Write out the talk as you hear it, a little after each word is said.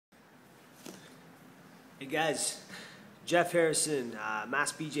Hey guys, Jeff Harrison,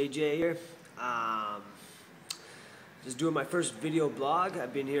 Mass BJJ here. Just doing my first video blog.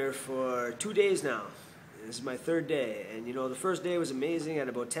 I've been here for 2 days now. This is my third day, and you know, the first day was amazing. I had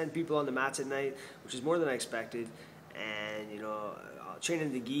about 10 people on the mats at night, which is more than I expected. And you know,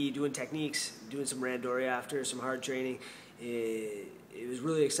 training the gi, doing techniques, doing some randori after, some hard training. It was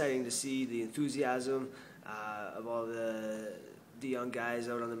really exciting to see the enthusiasm of all the young guys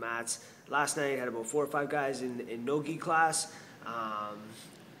out on the mats. Last night I had about 4 or 5 guys in no-gi class, and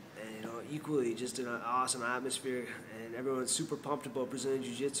you know, equally just an awesome atmosphere, and everyone's super pumped about Brazilian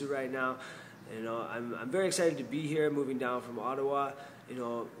Jiu-Jitsu right now. You know, I'm very excited to be here, moving down from Ottawa. You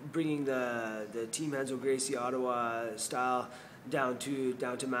know, bringing the Team Renzo Gracie Ottawa style down to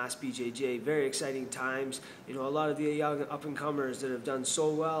Mass BJJ. Very exciting times. You know, a lot of the young up-and-comers that have done so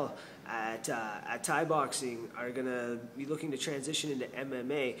well at Thai boxing are gonna be looking to transition into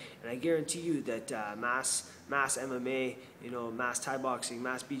MMA, and I guarantee you that Mass MMA, you know, Mass Thai boxing,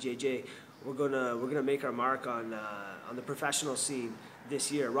 Mass BJJ, we're gonna make our mark on the professional scene this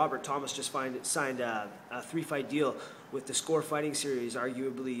year. Robert Thomas just signed a 3-fight deal with the Score Fighting Series,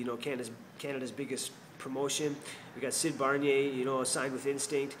 arguably, you know, Canada's biggest promotion. We got Sid Barnier, you know, signed with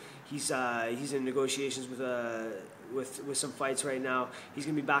Instinct. He's in negotiations with some fights right now. He's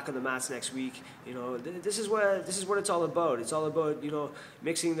gonna be back on the mats next week. You know, this is what it's all about. It's all about, you know,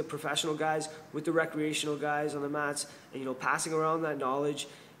 mixing the professional guys with the recreational guys on the mats, and you know, passing around that knowledge,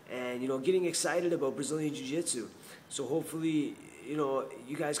 and you know, getting excited about Brazilian Jiu-Jitsu. So hopefully, you know,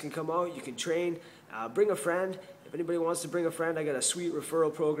 you guys can come out, you can train, bring a friend. If anybody wants to bring a friend, I got a sweet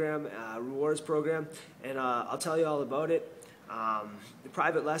referral program, rewards program, and I'll tell you all about it. The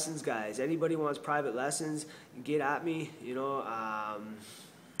private lessons, guys. Anybody wants private lessons, get at me. You know,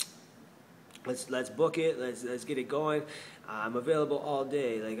 let's book it. Let's get it going. I'm available all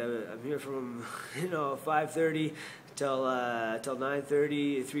day. Like I'm here from 5:30 till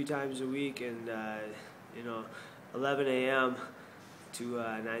 9:30, 3 times a week, and 11 a.m. to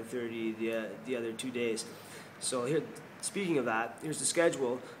 9:30 the other 2 days. So here, speaking of that, here's the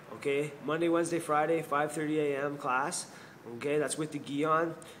schedule. Okay, Monday, Wednesday, Friday, 5:30 a.m. class. Okay, that's with the gi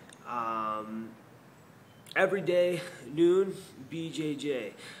on. Every day, noon,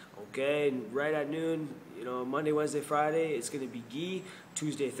 BJJ. Okay, and right at noon, you know, Monday, Wednesday, Friday, it's going to be gi.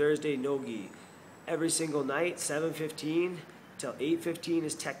 Tuesday, Thursday, no gi. Every single night, 7:15 till 8:15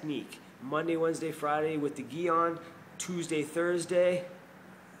 is technique. Monday, Wednesday, Friday with the gi on. Tuesday, Thursday,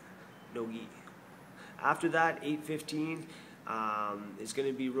 no gi. After that, 8:15 is going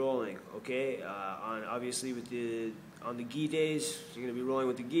to be rolling. Okay, obviously on the gi days, you're going to be rolling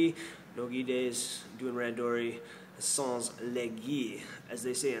with the gi. No gi days, doing randori sans le gi, as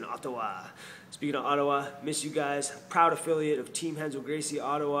they say in Ottawa. Speaking of Ottawa, miss you guys. Proud affiliate of Team Renzo Gracie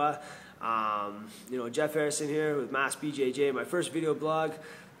Ottawa. You know, Jeff Harrison here with Mass BJJ. My first video blog.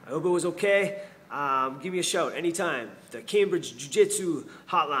 I hope it was okay. Give me a shout anytime. The Cambridge Jiu-Jitsu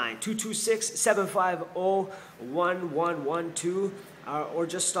hotline, 226-750-1112, or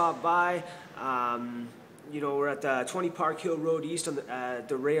just stop by. You know, we're at the 20 Park Hill Road East on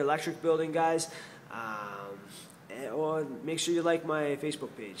the Ray Electric building, guys. Or make sure you like my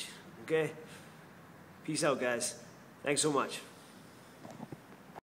Facebook page, okay? Peace out, guys. Thanks so much.